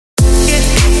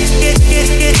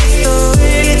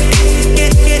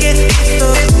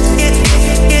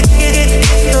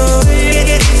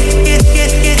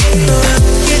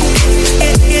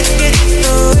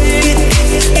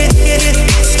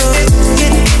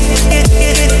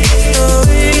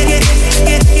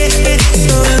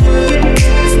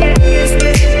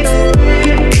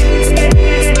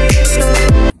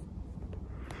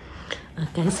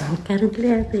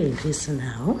currently at the hairdresser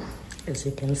now. As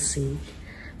you can see,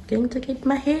 I'm going to get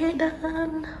my hair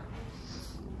done.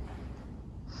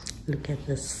 Look at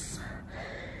this,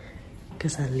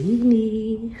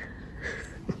 Casalini.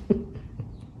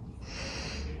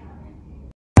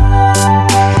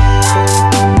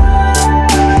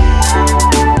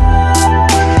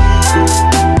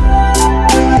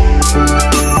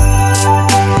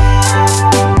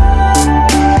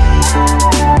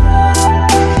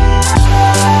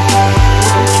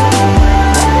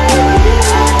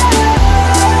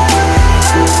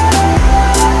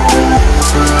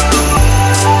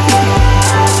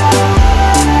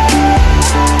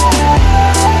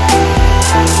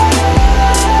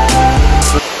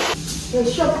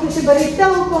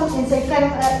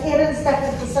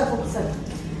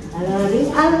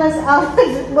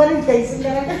 Waarin guys,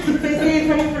 kasi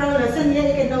van die vrou luister nee,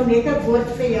 ek het nou net 'n woord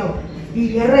vir jou. Die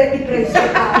Here het die prys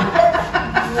betaal.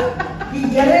 Die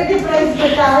Here het die prys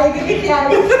betaal. Ek het nie klaar.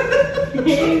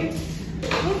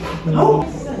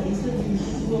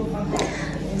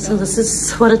 So this is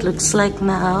what it looks like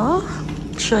now.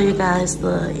 Show you guys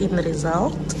the end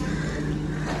result.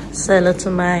 Say hello to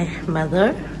my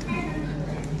mother.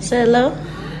 Say hello.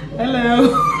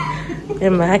 Hello.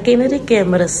 En maak in die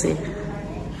camera see.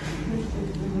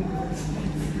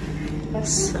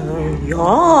 So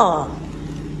yeah.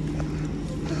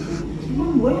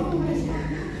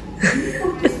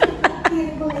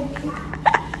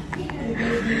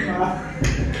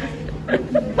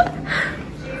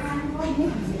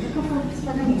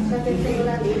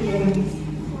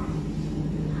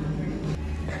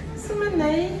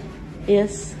 Sumanay,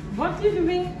 Yes. what are you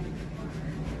doing?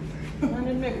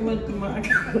 Ano make mo tumak?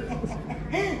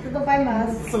 Ito pa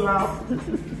mas slap.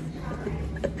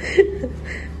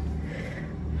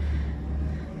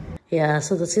 Yeah,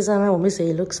 so this is how my mommy's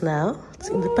hair looks now. It's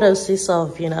in the process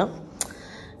of, you know,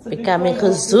 becoming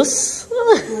Jesus.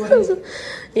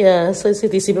 Yeah, so it's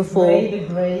easy before.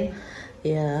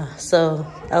 Yeah, so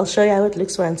I'll show you how it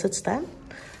looks once it's done.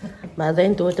 Mother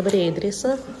and daughter by the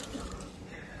hairdresser.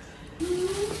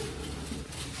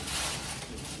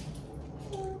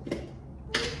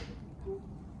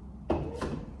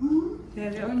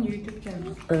 They're on YouTube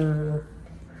channel.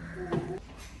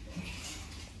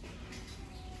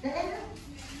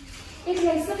 Ik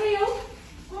luister bij jou.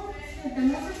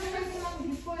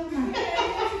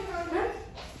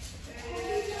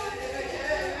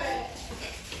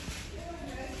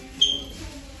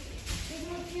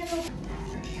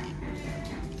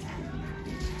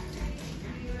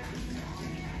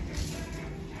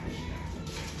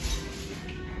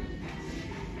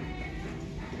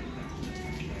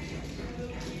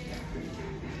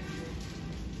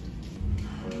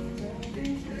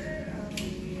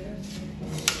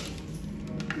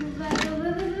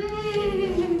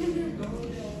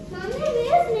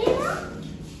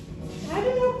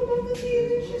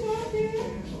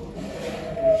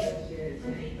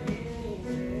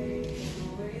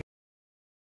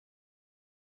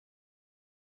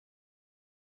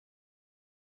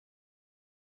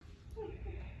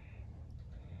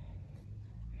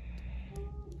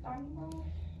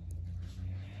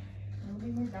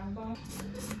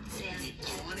 Then he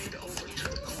pointed over to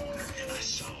the corner and I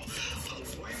saw a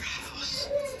warehouse,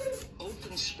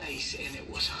 open space, and it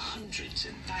was hundreds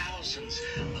and thousands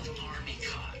of army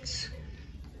cots.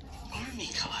 Army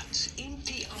cots,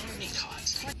 empty army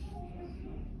cots.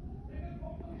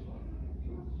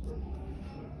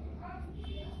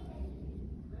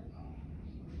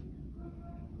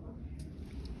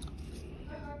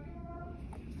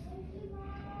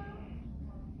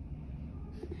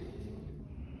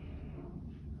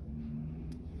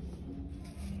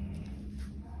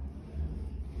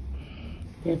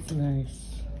 That's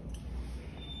nice.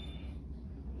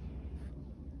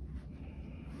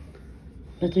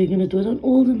 But are you gonna do it on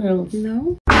all the nails?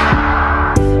 No.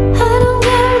 I don't